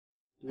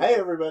Hey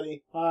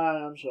everybody, Hi,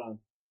 I'm Sean.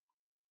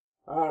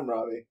 I'm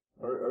Robbie.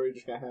 Are we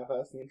just gonna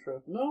half-ass the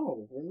intro?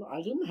 No,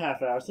 I didn't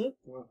half-ass it.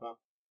 Uh-huh.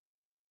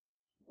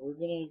 We're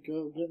gonna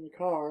go get in the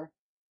car,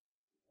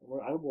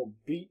 where I will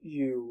beat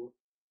you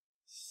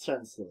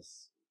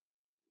senseless.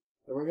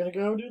 And we're gonna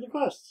go do the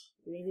quest.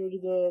 We're gonna go do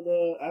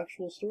the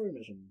actual story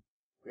mission.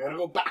 We gotta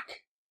go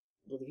back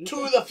To the to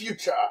future. the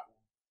future.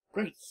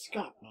 Great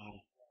Scott,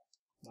 Marty.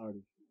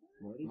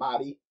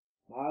 Marty.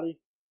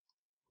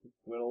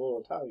 Went a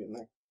little Italian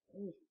there.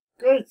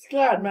 Great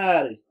Scott,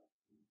 Marty.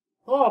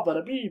 Oh, but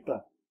a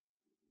beeper.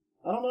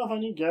 I don't know if I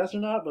need gas or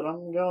not, but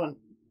I'm going.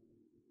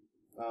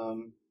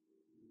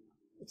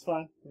 It's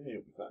fine. Yeah,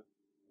 you'll be fine.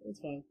 It's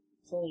fine.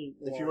 It's only.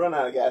 If you run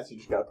out of gas, you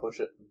just gotta push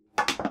it.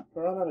 If I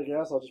run out of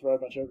gas, I'll just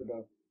ride my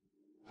chocobo.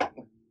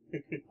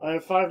 I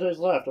have 5 days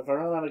left. If I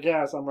run out of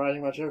gas, I'm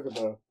riding my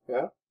chocobo.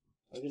 Yeah?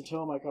 I can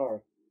tow my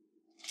car.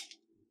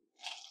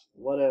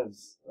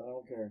 Whatevs. I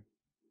don't care.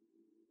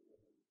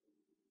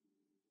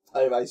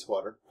 I have ice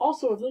water.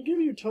 Also, if they give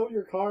you tow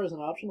your car as an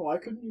option, why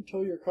couldn't you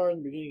tow your car in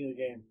the beginning of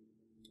the game?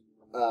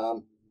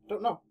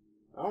 Don't know.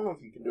 I don't know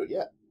if you can do it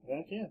yet. Yeah,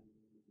 I can.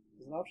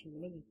 There's an option in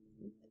the menu.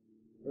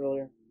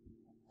 Earlier.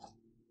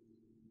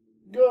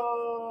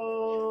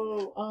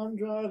 Go! I'm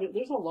driving.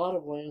 There's a lot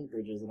of land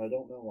bridges, and I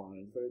don't know why.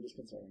 It's very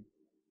disconcerting.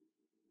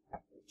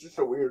 It's just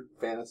a weird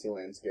fantasy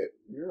landscape.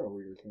 You're a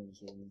weird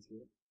fantasy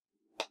landscape.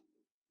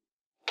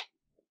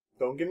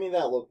 Don't give me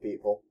that look,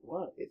 people.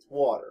 What? It's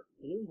water.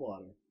 It is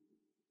water.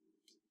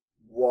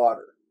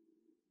 Water.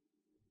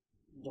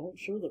 Don't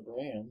show the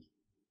brand.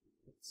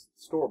 It's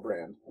store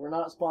brand. We're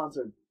not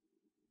sponsored.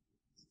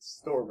 It's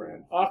store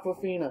brand.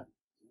 Aquafina.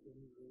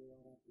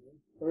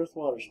 Earth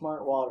Water,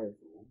 Smart Water.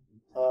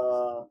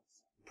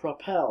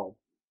 Propel.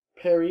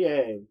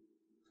 Perrier.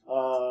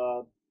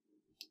 I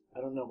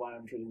don't know why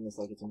I'm treating this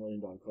like it's $1 million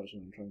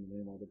question. I'm trying to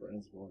name all the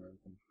brands of water.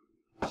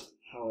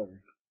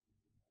 However.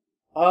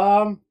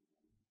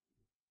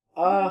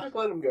 Just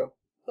let him go.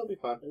 He'll be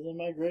fine. Is in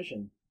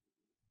migration.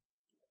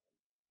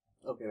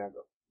 Okay, now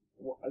go.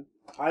 Well,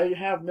 I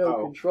have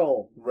no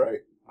control.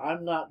 Right.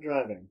 I'm not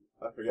driving.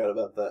 I forgot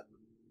about that.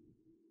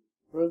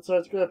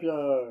 Roadside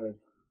scrapyard.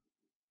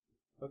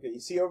 Okay, you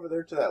see over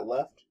there to that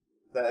left?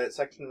 That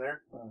section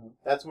there? Uh-huh.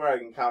 That's where I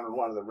encountered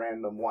one of the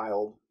random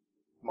wild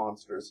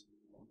monsters.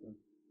 Okay.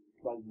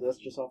 Like this,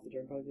 just off the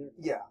turnpike here?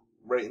 Yeah,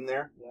 right in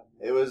there. Yeah.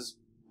 It was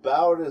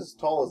about as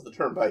tall as the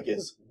turnpike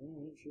is.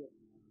 Shit.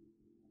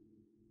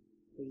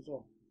 Pretty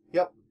tall.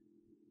 Yep.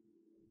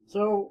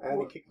 So, And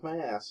he kicked my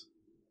ass.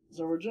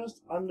 So we're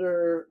just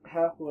under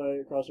halfway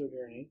across our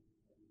journey.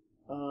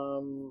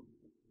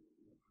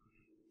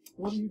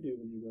 What do you do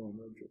when you go on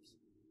road trips?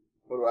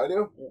 What do I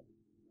do? Yeah.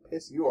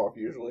 Piss you off,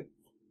 usually.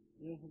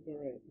 Yeah, that's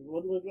alright. I'm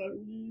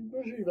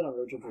sure you've been on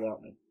road trips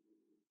without me.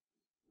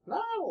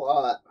 Not a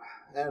lot.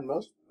 And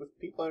most with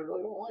people I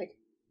really don't like.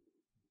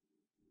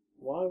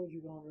 Why would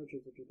you go on road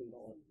trips with people you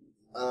don't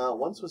like?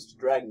 Once was to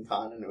Dragon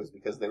Con, and it was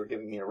because they were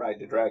giving me a ride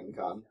to Dragon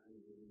Con.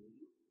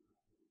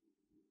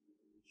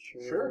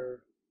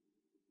 Sure.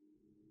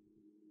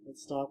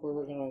 Let's stop where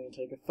we're going and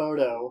take a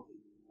photo.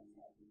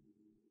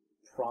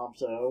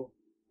 Prompto.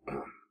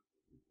 You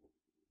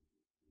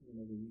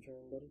make a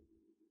U-turn, buddy?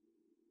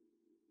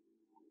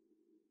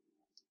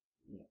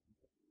 Yeah.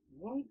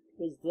 What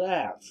was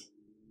that?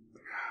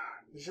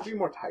 There should be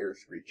more tire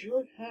screech. You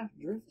like half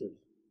drifted.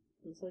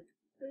 It's like,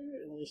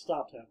 and then you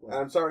stopped halfway. And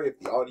I'm sorry if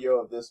the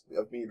audio of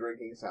me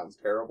drinking sounds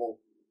terrible.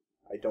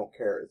 I don't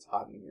care. It's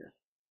hot in here.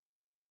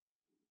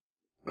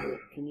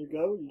 Can you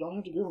go? You don't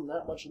have to give them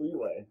that much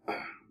leeway.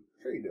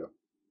 Sure you do.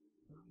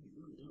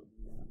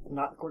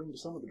 Not according to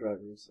some of the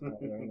drivers out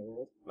there in the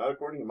world. Not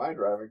according to my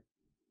driving.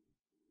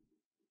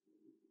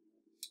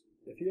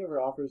 If he ever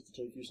offers to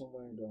take you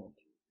somewhere, don't.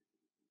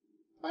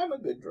 I'm a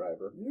good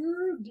driver.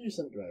 You're a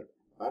decent driver.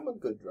 I'm a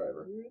good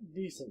driver. You're a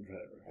decent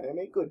driver. I am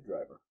a good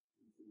driver.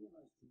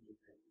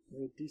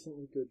 You're a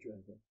decently good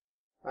driver.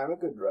 I'm a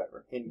good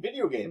driver. In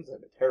video games,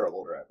 I'm a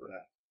terrible driver.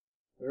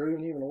 You're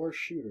an even worse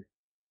shooter.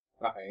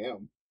 I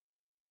am.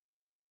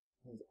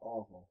 That's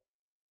awful.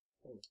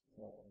 Oh,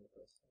 I'm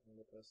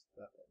gonna press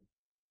that button.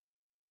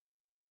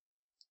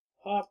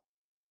 Hop.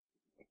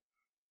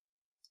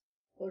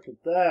 Look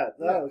at that.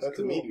 That's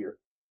cool. A meteor.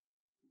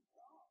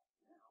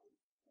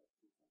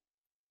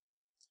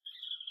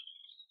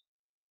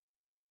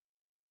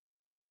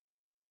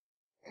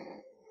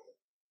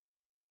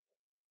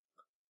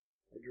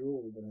 I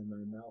drooled, but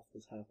my mouth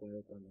was halfway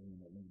open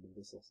and it made a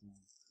whistle sound.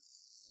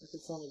 I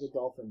could sound like a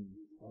dolphin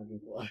on a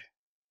fly.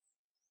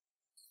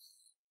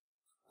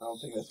 I don't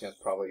think that's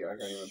probably I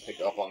can't even pick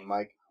up on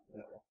mic.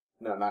 Yeah.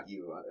 No, not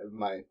you.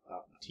 My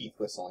teeth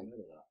whistling.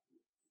 Maybe not.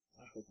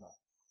 I hope not.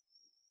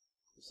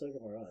 For the sake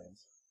of our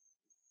audience.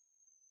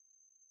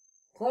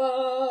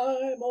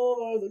 Climb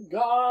over the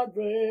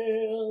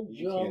guardrail,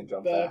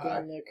 jump back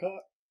in the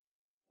car.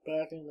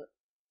 Back in the...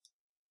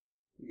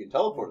 You can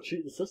teleport.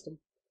 Cheat the system.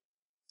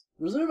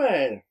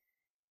 Resume!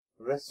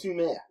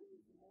 Resume.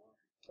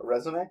 A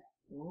resume?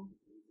 Mm-hmm.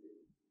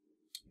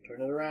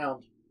 Turn it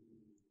around.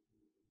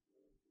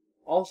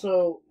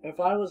 Also, if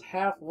I was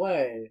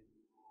halfway,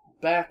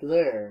 back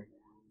there.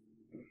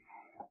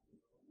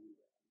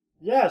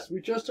 Yes, we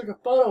just took a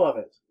photo of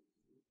it.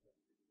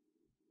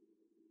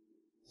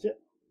 Yeah.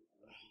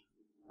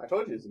 I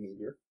told you it's a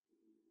meteor.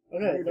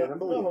 Okay, You didn't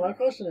believe no, but my me.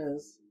 question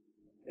is,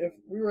 if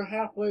we were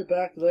halfway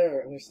back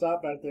there and we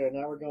stopped back there and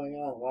now we're going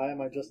on, why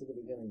am I just at the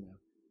beginning now?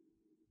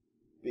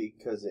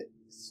 Because it's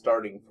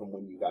starting from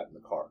when you got in the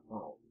car.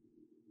 Oh.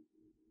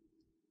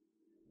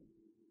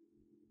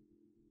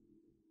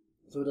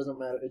 So it doesn't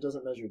matter, it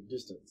doesn't measure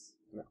distance.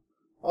 No.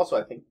 Also,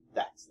 I think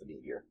that's the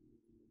meteor.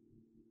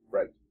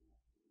 Right.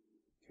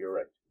 You're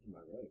right. Am I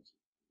right?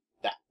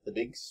 That, the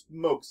big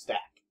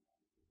smokestack.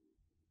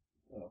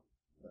 Oh.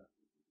 Yeah.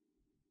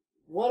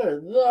 What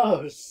are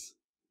those?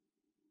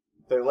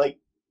 They're like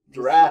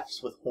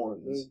giraffes with They're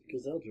horns.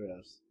 gazelle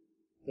giraffes.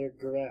 They're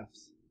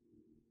giraffes.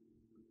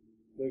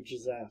 They're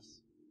giraffes.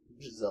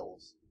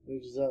 Giselles. They're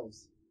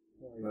gazelles.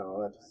 Oh, yeah.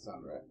 No, that doesn't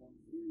sound right.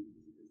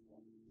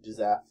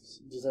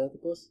 Giraffes.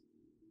 Giganthropus?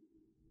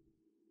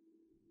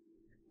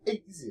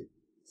 Exit.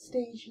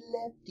 Stage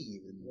left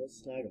even.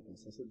 What's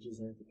Snagopus? I said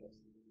Giganthropus.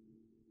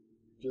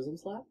 Jism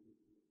slap?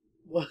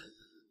 What?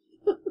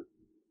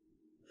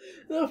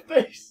 The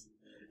face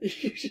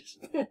you just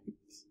made.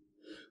 It's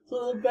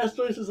one of the best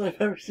voices I've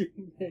ever seen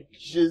you make.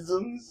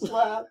 Jism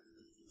slap.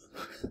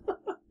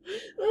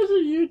 There's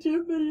a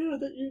YouTube video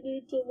that you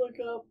need to look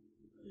up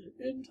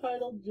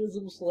entitled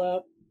Jism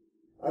Slap.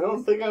 I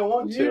don't think I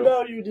want to. You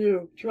know you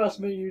do. Trust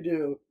me, you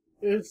do.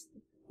 It's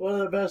one of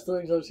the best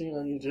things I've seen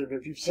on YouTube.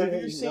 If you've seen Have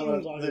it, you you know what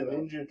I'm seen talking the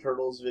about. Ninja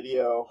Turtles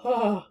video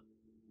Ah,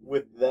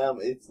 with them?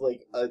 It's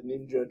like a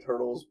Ninja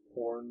Turtles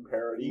porn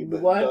parody,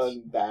 but What?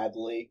 done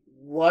badly.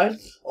 what?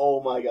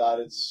 Oh my god,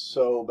 it's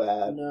so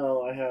bad.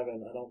 No, I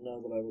haven't. I don't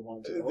know that I would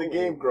want to. The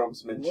Game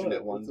Grumps mentioned Look,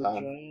 it one it's time.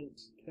 a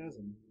giant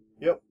chasm.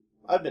 Yep.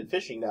 I've been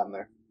fishing down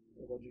there.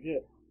 What'd you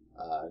get?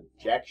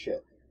 Jack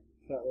shit.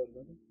 Fat load of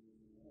nothing?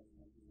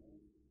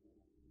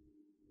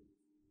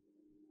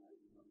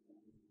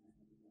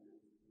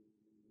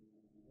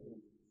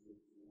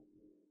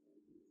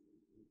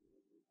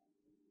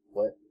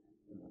 What?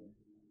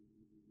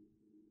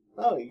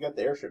 Oh, you got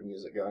the airship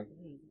music going.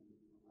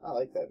 I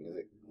like that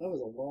music. That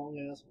was a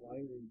long ass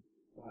winding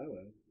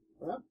highway.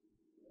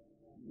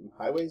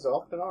 Highways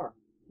often are.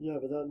 Yeah,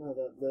 but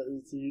that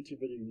it's a YouTube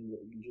video you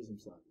can do some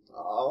stuff.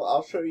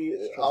 I'll show you.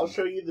 Trust I'll me.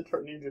 show you the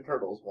Ninja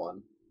Turtles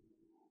one.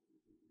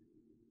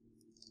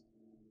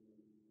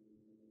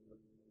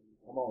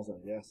 I'm almost out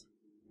of gas.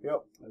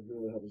 Yep, I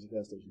really hope there's a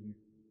gas station here.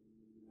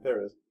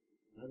 there is.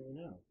 How do you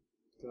know?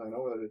 Because I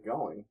know where they're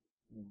going.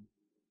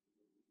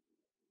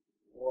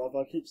 Well, if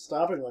I keep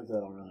stopping like that,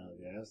 I'll run out of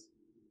gas.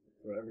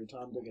 For every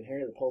Tom, Dick, and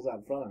Harry that pulls out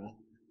in front of me.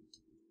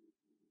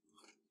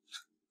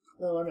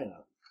 No, I may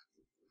not.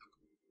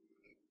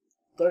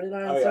 39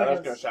 Oh yeah, that's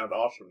seconds. gonna sound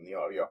awesome in the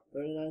audio.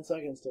 39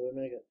 seconds till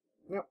we make it.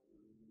 Yep.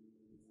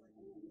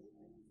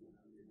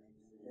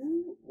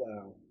 Ooh,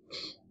 wow.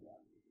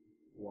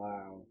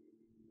 Wow.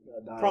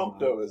 That dialogue,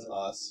 Prompto is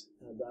us.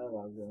 That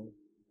dialogue going.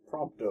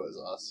 Prompto is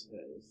us. Yeah,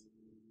 it is.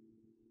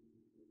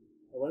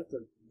 I like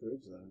the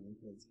bridge though.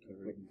 It's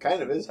covered. It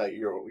kind of is how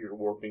you're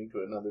warping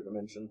to another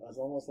dimension. It's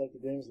almost like the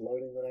game's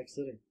loading the next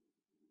city.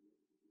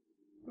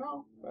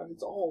 No,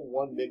 it's all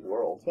one big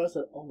world, That's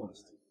why I said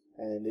almost.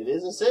 and it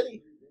is a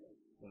city.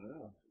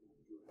 Wow.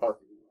 Park.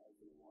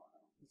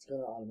 It's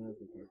gonna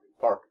automatically park.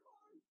 Park.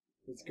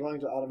 It's going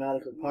to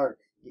automatically park.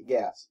 Get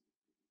gas.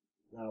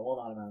 No, it won't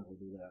automatically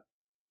do that.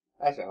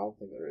 Actually, I don't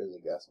think there is a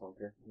gas pump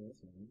here. Yeah,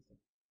 that's what I mean.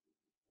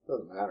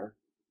 Doesn't matter.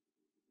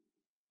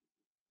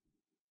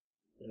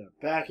 Yeah,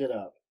 back it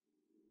up.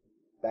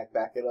 Back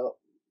it up.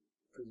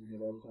 Because you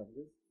know all the time.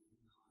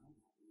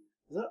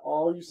 Is that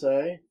all you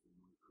say?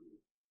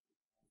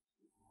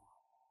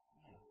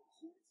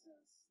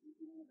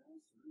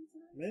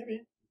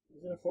 Maybe.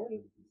 You can afford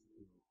it.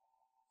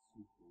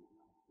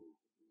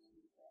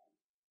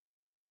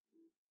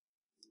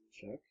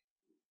 Check.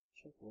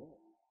 Check what?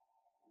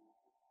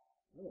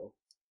 Oh.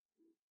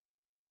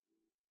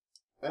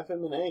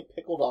 FMA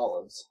pickled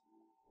olives.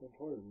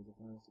 Imported with the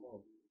finest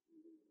love.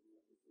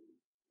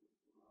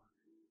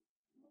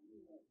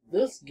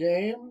 This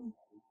game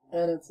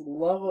and its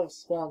love of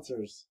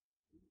sponsors.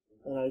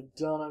 And I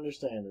don't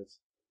understand it.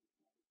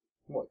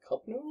 What,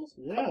 Cup Noodles?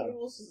 Yeah. Cup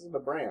Noodles isn't a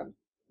brand.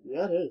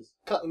 Yeah, it is.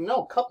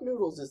 No, Cup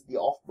Noodles is the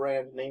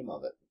off-brand name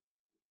of it.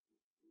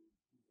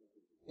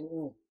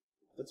 Mm-mm.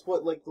 That's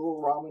what, like, the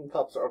little ramen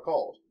cups are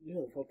called. Yeah,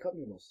 they're called cup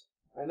noodles.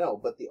 I know,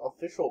 but the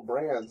official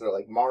brands are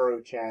like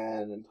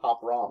Maruchan and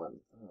Top Ramen.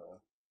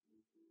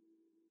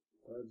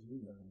 Why did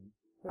you know?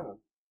 Huh.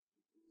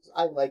 'Cause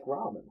I like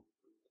ramen.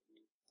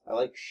 I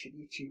like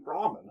shitty, cheap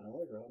ramen. I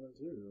like ramen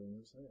too, I'm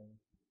just saying.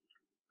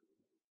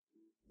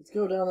 Let's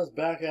go down this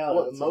back alley.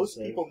 What That's most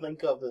unsafe. people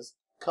think of as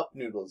Cup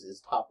Noodles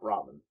is Top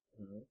Ramen.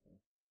 Mhm.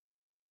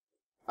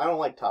 I don't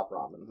like Top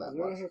Ramen that Is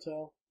there a much.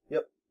 hotel?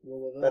 Yep.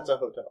 We'll live in That's it? a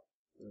hotel.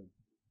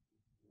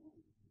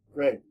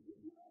 Great.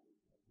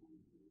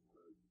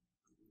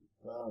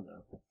 Oh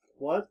no.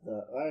 What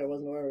the? I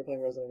wasn't aware we were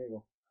playing Resident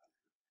Evil.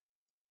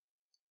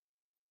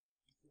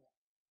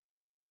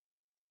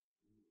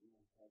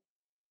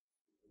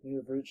 We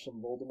have reached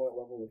some Voldemort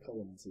level of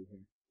clemency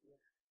here.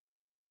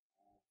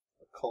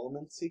 A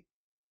clemency?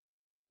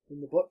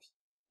 In the books,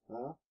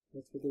 Huh?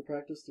 that's what they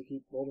practice to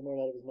keep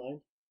Voldemort out of his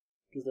mind.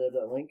 Because they have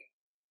that link.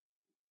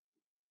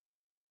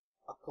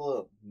 A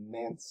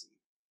clemency.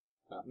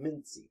 Not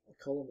mincy. A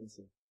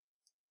clemency.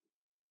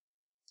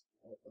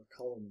 A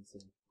clemency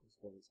is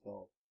what it's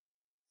called.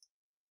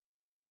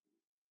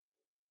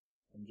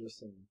 I'm just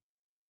saying.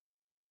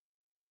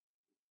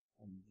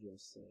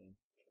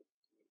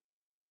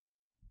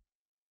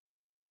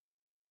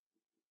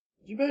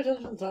 Did you pay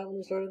attention to the time when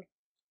we started?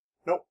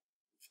 Nope.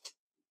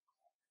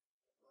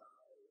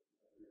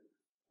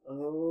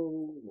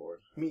 Oh, Lord.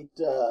 Meet,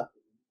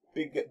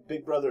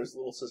 Big Brother's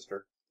little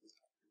sister.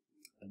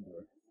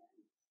 Endor.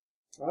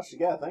 Oh, she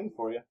got a thing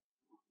for you.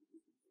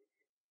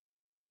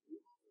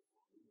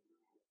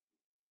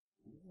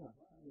 Yeah.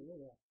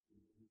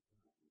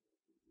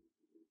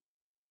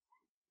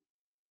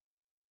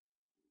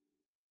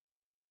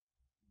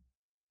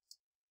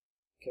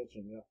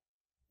 Catching up.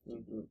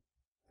 Mm-hmm.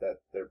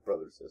 That they're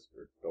brother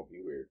sister. Don't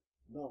be weird.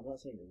 No, I'm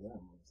not saying you're them.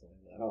 I'm saying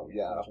that. Oh,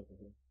 yeah.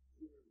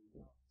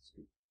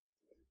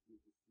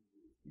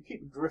 You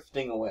keep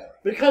drifting away.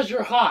 Because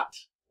you're hot!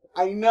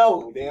 I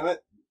know, damn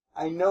it.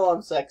 I know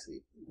I'm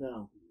sexy.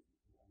 No.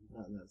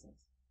 Not in that sense.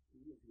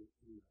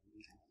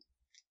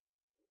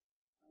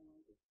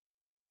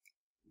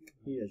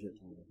 He has yet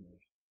to have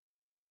manners.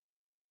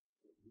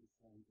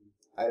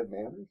 I have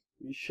manners?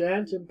 You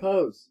shan't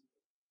impose.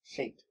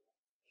 Shan't.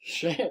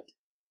 Shan't.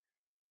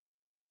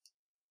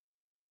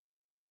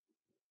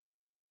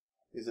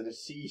 Is it a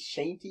sea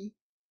shanty?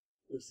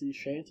 The sea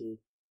shanty.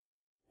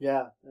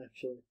 Yeah,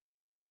 actually.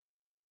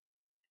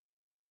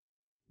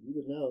 You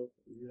would know.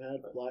 You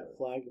had Black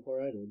Flag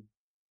before I did.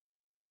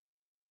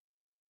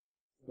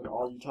 And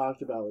all you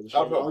talked about were the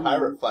Talk shanties. about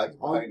pirate flags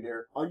behind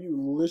here. All you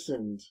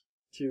listened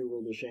to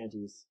were the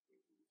shanties.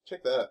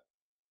 Check that.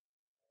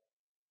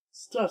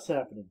 Stuff's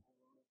happening.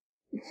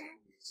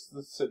 It's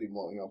the city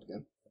blowing up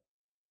again.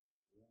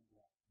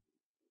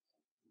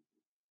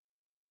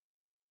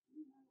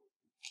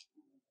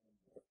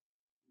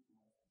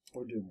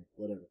 Or Doomer,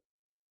 whatever.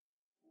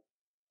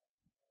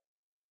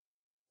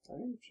 I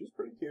mean, she's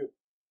pretty cute.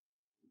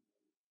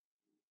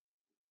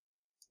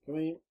 Can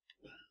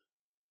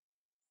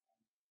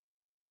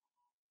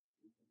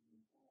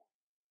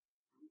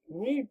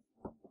we...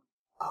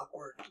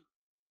 Awkward.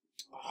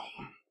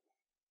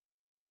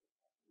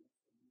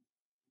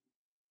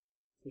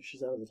 If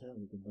she's out of the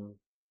town, we can bone.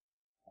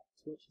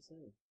 That's what she said.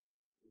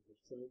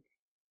 She's like,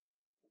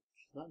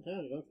 she's not in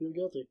town, you don't feel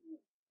guilty.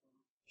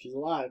 She's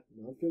alive,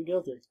 you don't feel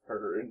guilty.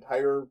 Her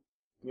entire,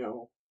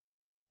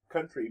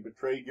 country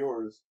betrayed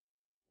yours.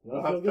 You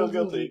don't have to feel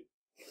guilty.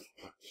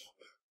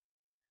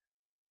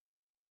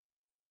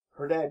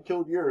 Her dad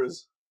killed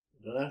yours.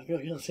 You don't have to feel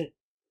guilty.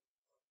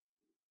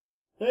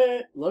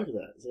 Hey, look at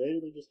that. See,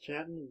 they're just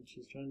chatting and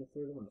she's trying to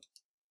flirt him up.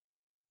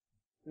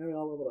 There we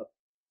all leveled up.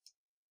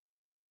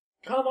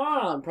 Come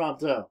on,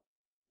 Prompto!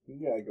 You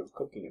gotta go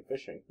cooking and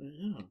fishing. I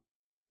know.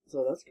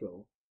 So that's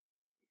cool.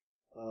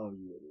 Oh,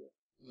 you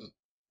idiot.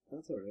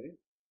 That's alright.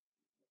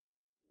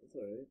 That's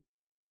alright.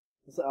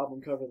 That's the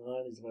album cover in the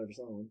 90s if I ever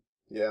saw one.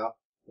 Yeah.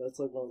 That's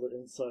like one of the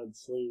inside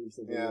sleeves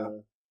of the...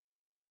 Yeah.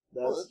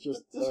 That's well,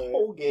 just... This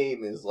whole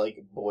game is like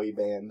a boy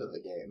band of the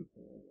game.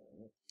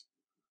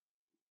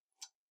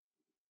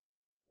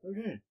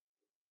 Okay.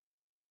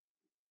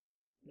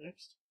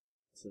 Next.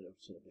 The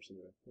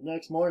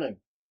next morning.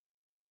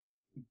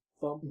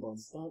 Bum, bum,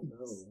 bum.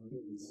 No.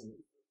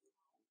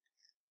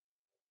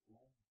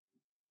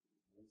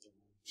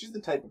 She's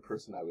the type of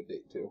person I would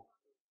date too.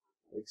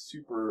 Like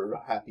super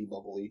happy,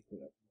 bubbly.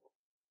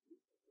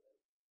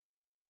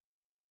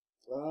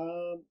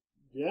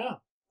 Yeah,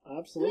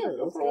 absolutely.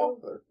 Yeah, let's go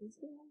with her. Let's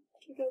go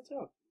check out the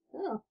town.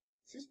 Yeah,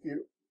 she's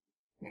cute.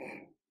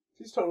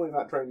 She's totally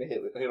not trying to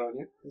hit on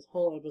you. This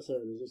whole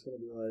episode is just going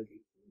to be like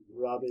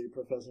Robbie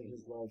professing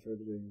his love for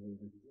the game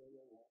movie.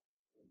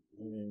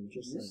 I mean,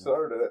 just You saying.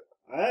 started it.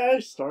 I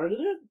started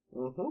it?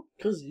 Mm-hmm.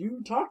 Because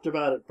you talked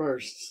about it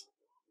first.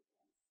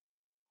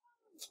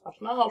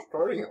 That's not how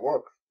starting it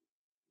works.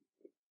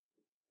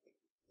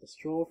 A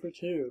stroll for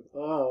two.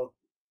 Oh.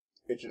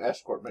 It's an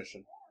escort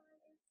mission.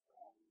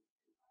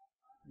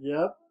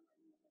 Yep.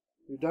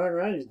 You're darn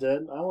right he's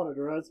dead. I wanted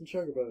to ride some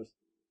chocobos.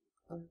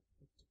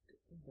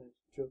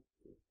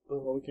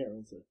 Well, we can't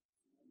rinse it.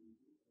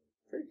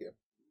 Thank you.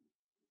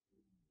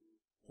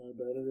 I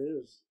bet it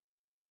is.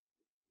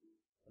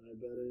 I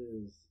bet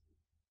it is.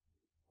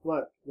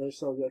 What? They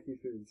sell yucky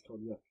food. It's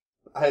called yuck.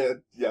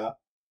 Yeah.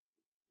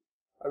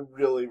 I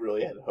really,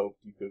 really had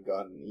hoped you could have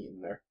gone and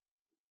eaten there.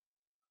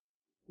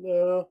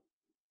 No.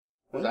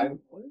 Design.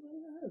 What is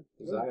that?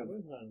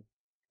 Design.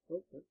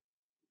 Okay.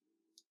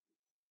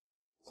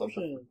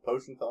 Something.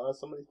 Potion fell out of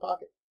somebody's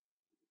pocket.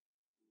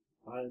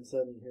 I am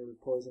sitting here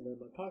with poison in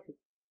my pocket.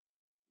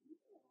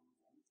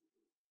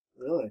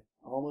 Really?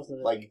 Almost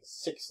anything. Like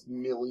 6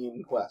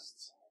 million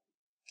quests.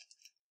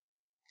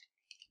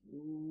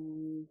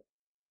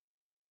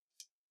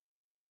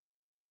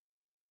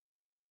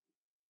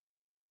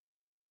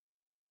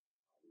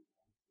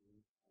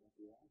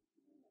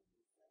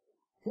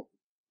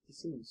 He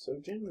seems so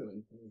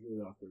genuine. It was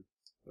really awkward.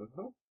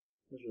 Uh-huh.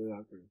 It was really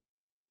awkward.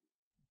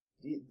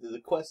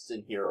 The quests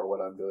in here are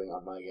what I'm doing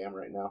on my game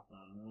right now.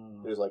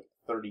 There's like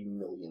 30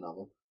 million of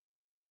them.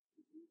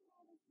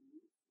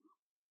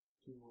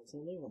 Do you want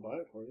something? I'll buy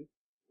it for you.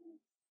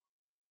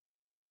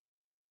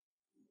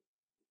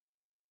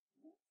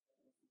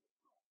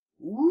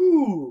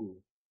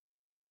 Ooh!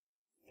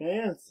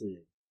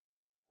 Fancy.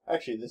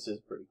 Actually, this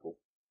is pretty cool.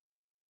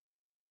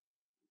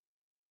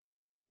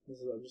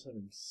 I'm just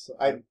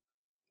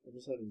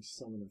having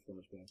summoner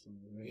flashbacks on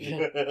me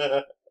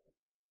right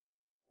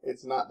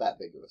It's not that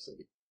big of a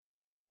city.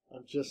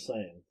 I'm just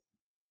saying.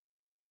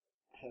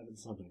 Having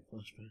summoner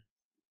flashbacks.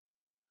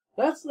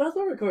 That's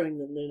a recording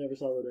that they never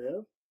saw the day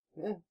of.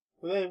 Yeah,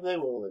 they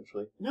will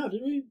eventually. No,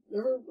 did we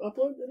ever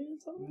upload any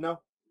of Summoner?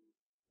 No.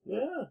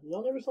 Yeah,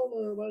 y'all never saw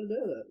the light of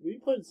day of that. We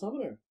played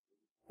Summoner.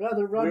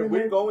 Rather,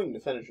 We're going to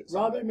finish it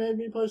someday. Robbie made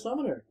me play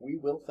Summoner. We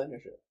will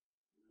finish it.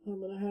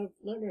 I'm gonna have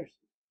nightmares.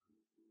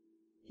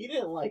 He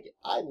didn't like it.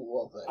 I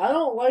love it. I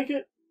don't like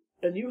it,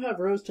 and you have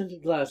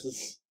rose-tinted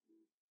glasses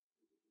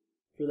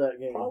for that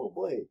game.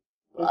 Probably.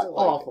 It's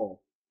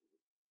awful.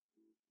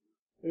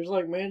 There's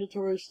like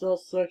mandatory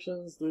stealth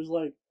sections. There's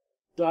like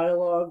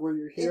dialogue where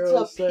your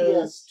hero it's a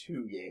says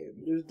PS2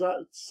 game.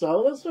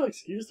 So that's no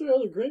excuse. There are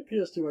other great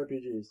PS2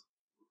 RPGs.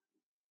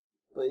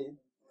 But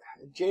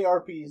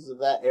JRPGs of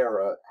that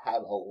era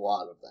had a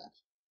lot of that.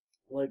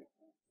 Like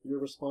your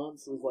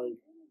response is like,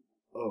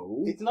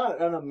 "Oh." It's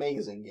not an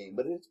amazing game,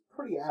 but it's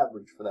pretty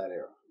average for that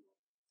era.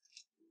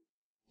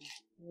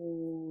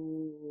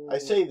 I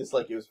say this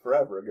like it was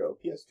forever ago.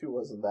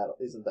 PS2 isn't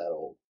that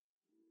old.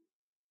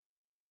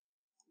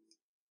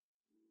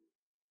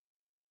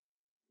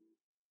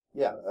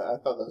 Yeah, I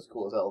thought that was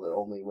cool as hell that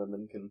only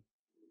women can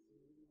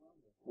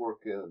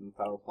work in the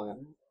power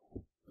plant.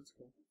 That's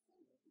cool.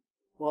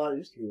 Well, it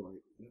used to be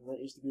that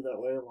used to be that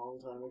way a long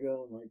time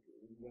ago, and like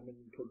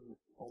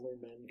only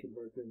men could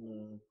work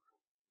in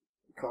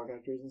car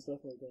factories and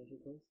stuff like that.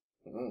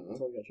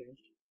 That's all got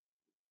changed.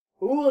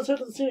 Ooh, let's head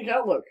to the scenic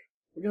outlook.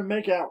 We're gonna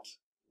make out.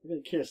 We're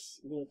gonna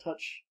kiss. We're gonna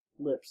touch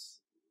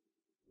lips.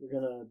 We're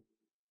gonna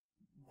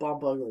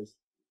bump uglies.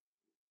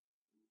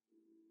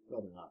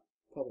 Probably not.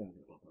 Probably not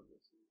gonna bump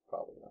uglies.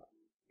 Probably not.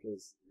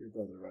 Because your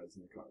brother rides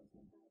in the car with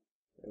me.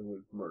 And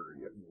would murder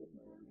you.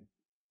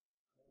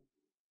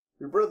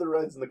 Your brother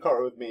rides in the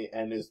car with me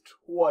and is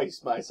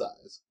twice my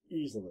size.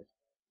 Easily.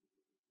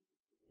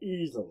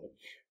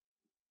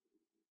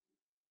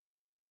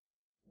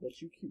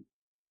 But you cute.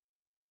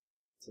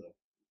 So,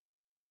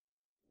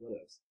 what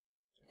else?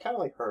 Kind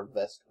of like her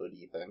vest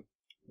hoodie thing.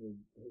 Her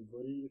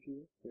hoodie, if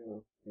you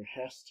will? Yeah. Her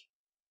hest.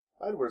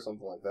 I'd wear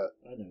something like that.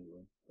 I know you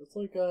would. It's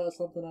like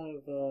something out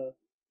of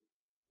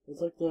it's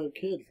like the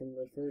kid from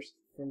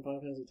Final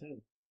Fantasy X.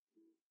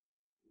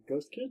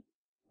 Ghost Kid?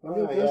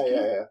 Remember Ghost Kid?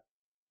 Yeah.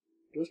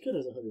 Ghost Kid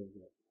has a hoodie like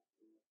that.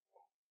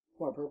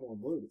 More purple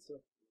and blue, but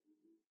still.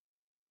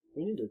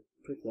 We need to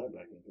pick that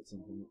back up at some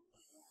point.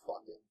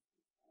 Fuck it.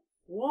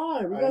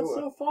 Why? We got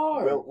so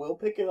far. We'll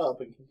pick it up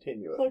and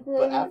continue it. Like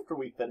but after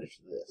we finish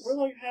this, we're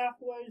like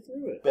halfway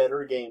through it.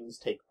 Better games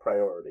take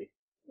priority.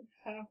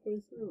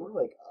 Halfway through. We're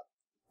like a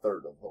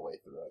third of the way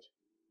through it.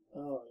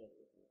 Oh,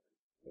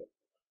 yeah.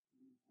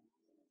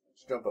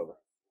 Just jump over.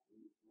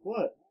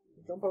 What?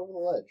 Jump over the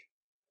ledge.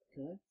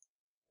 Okay.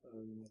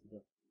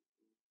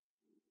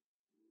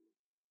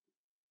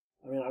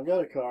 I mean, I've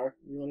got a car.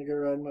 You want to go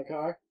ride in my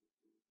car?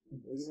 We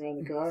can ride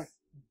in the car.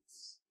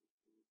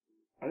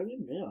 I don't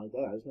even mean it like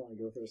that. I just want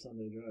to go for a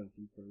Sunday drive.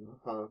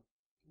 Uh-huh.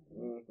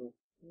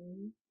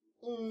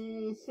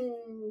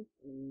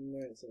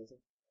 Alright, so.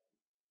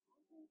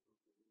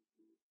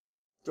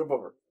 Jump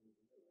over.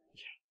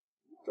 Yeah.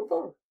 Jump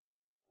over.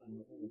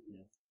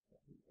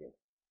 Yeah.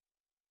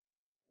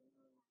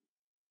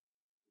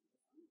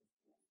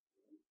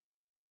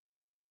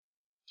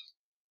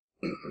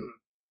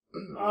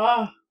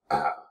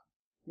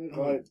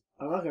 Like,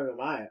 I'm not gonna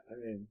deny it.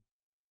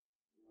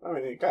 I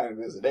mean, it kind of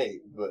is a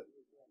date, but.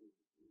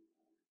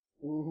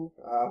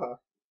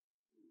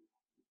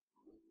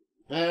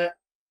 Man,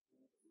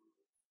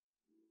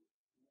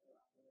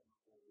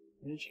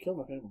 she killed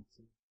my family.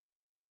 So.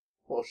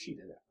 Well, she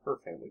didn't. Her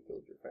family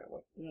killed your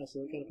family. Yeah, so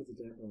it kind of puts a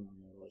damper on the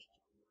relationship.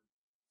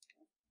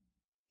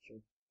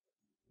 Sure.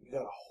 You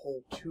got a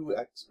whole 2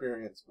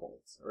 experience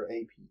points, or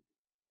AP.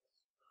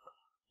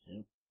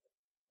 Yeah.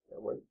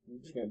 What, you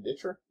just gonna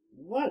ditch her?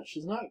 What?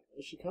 She's not.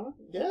 Is she coming?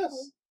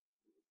 Yes.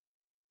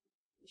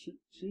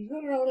 She's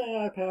got her own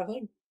AI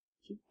pathing.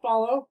 She'd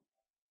follow.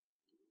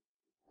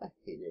 I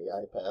hate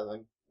AI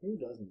pathing. Who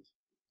doesn't?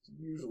 It's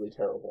usually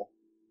terrible.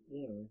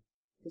 Yeah.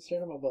 Just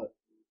stare at my butt.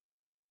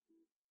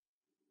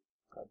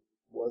 I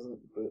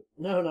wasn't, but.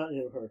 No, not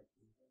you, her.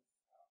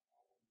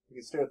 You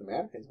can stare at the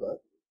mannequin's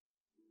butt.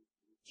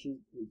 She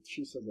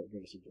said that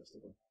very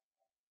suggestively.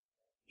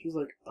 She was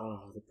like,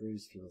 "Oh, the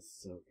breeze feels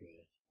so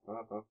good."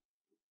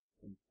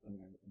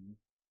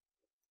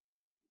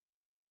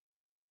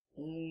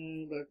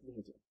 And back to the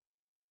hotel.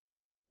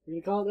 We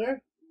gonna call it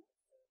there?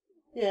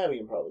 Yeah, we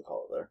can probably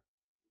call it there.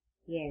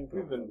 Yeah,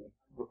 We've been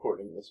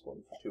recording this one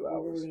for 2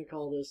 hours. We're gonna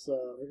call this.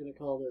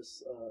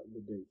 The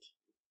date.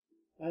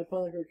 I had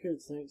fun with her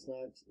kids. Thanks,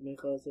 Max. Many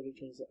clouds have a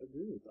chance to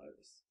agree with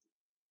Iris.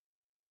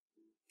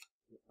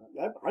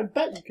 I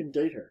bet you can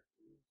date her.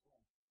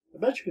 I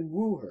bet you can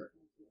woo her.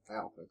 I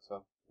don't think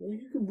so. You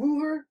think you can woo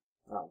her?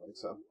 I don't think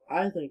so.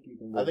 I think you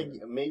can woo I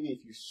think her. maybe if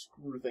you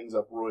screw things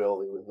up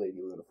royally with Lady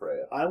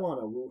Lunafreya. I want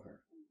to woo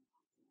her.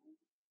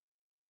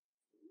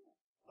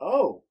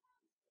 Oh.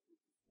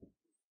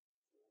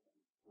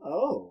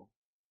 Oh.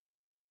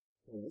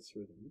 Oh, that's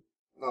really neat.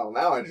 Oh,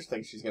 now I just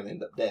think she's going to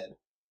end up dead.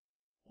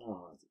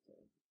 Oh, that's okay.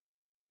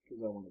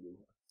 Because I want to woo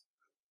her.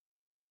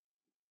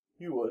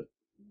 You would.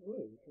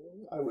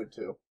 I I would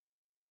too.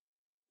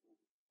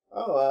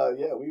 Oh,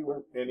 yeah, we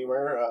weren't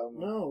anywhere.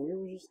 No, we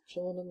were just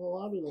chilling in the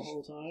lobby the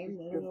whole time.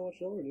 I don't know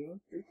what y'all were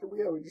doing.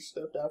 Yeah, we just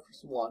stepped out for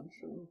some lunch.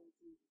 And...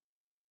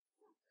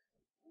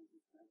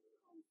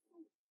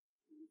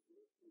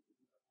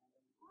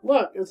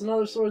 Look, it's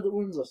another sword that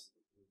wounds us.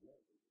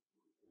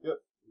 Yep.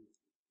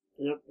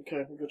 Yep,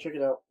 okay, we'll go check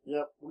it out.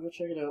 Yep, we'll go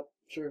check it out.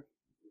 Sure.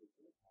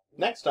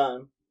 Next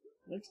time.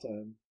 Next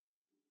time.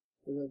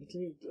 We're going to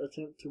continue to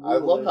attempt to woo I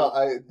love the how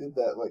lady. I did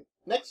that, like,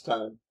 next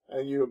time,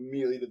 and you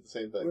immediately did the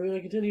same thing. We're going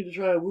to continue to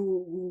try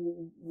woo,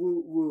 woo,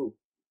 woo, woo.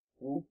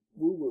 Woo,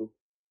 woo, woo.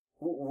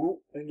 Whoop, whoop.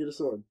 And get a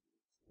sword.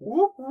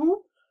 Whoop,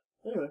 whoop.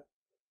 Anyway.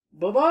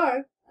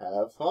 Bye-bye!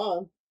 Have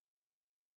fun.